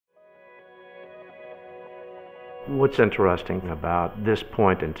What's interesting about this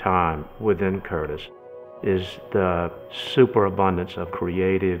point in time within Curtiss is the superabundance of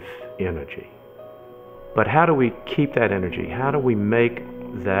creative energy. But how do we keep that energy? How do we make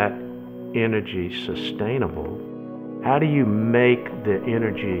that energy sustainable? How do you make the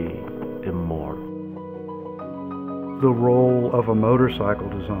energy immortal? The role of a motorcycle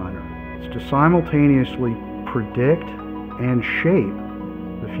designer is to simultaneously predict and shape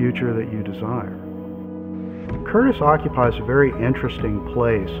the future that you desire. Curtiss occupies a very interesting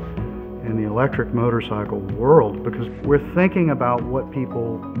place in the electric motorcycle world because we're thinking about what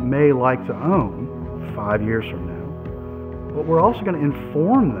people may like to own 5 years from now, but we're also going to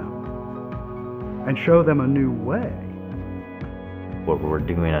inform them and show them a new way. What we're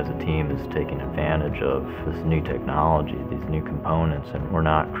doing as a team is taking advantage of this new technology, these new components, and we're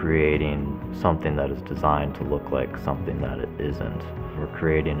not creating something that is designed to look like something that it isn't. We're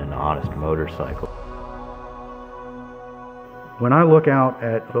creating an honest motorcycle. When I look out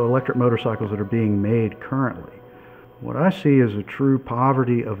at the electric motorcycles that are being made currently, what I see is a true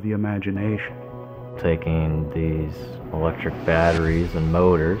poverty of the imagination. Taking these electric batteries and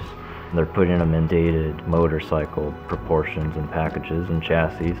motors, they're putting them in dated motorcycle proportions and packages and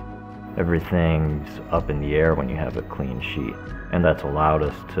chassis. Everything's up in the air when you have a clean sheet. And that's allowed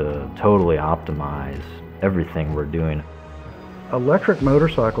us to totally optimize everything we're doing. Electric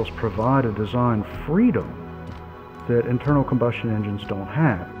motorcycles provide a design freedom that internal combustion engines don't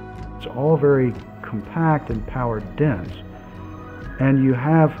have. It's all very compact and power dense. And you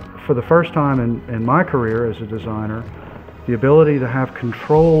have, for the first time in my career as a designer, the ability to have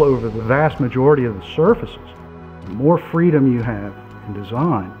control over the vast majority of the surfaces. The more freedom you have in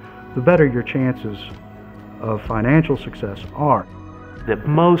design, the better your chances of financial success are. The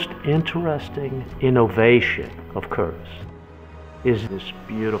most interesting innovation of Curtiss is this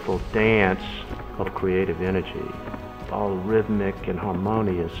beautiful dance of creative energy, all rhythmic and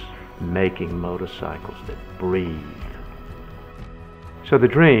harmonious, making motorcycles that breathe. So the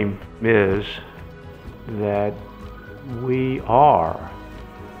dream is that we are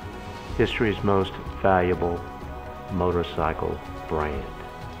history's most valuable motorcycle brand,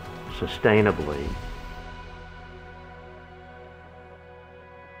 sustainably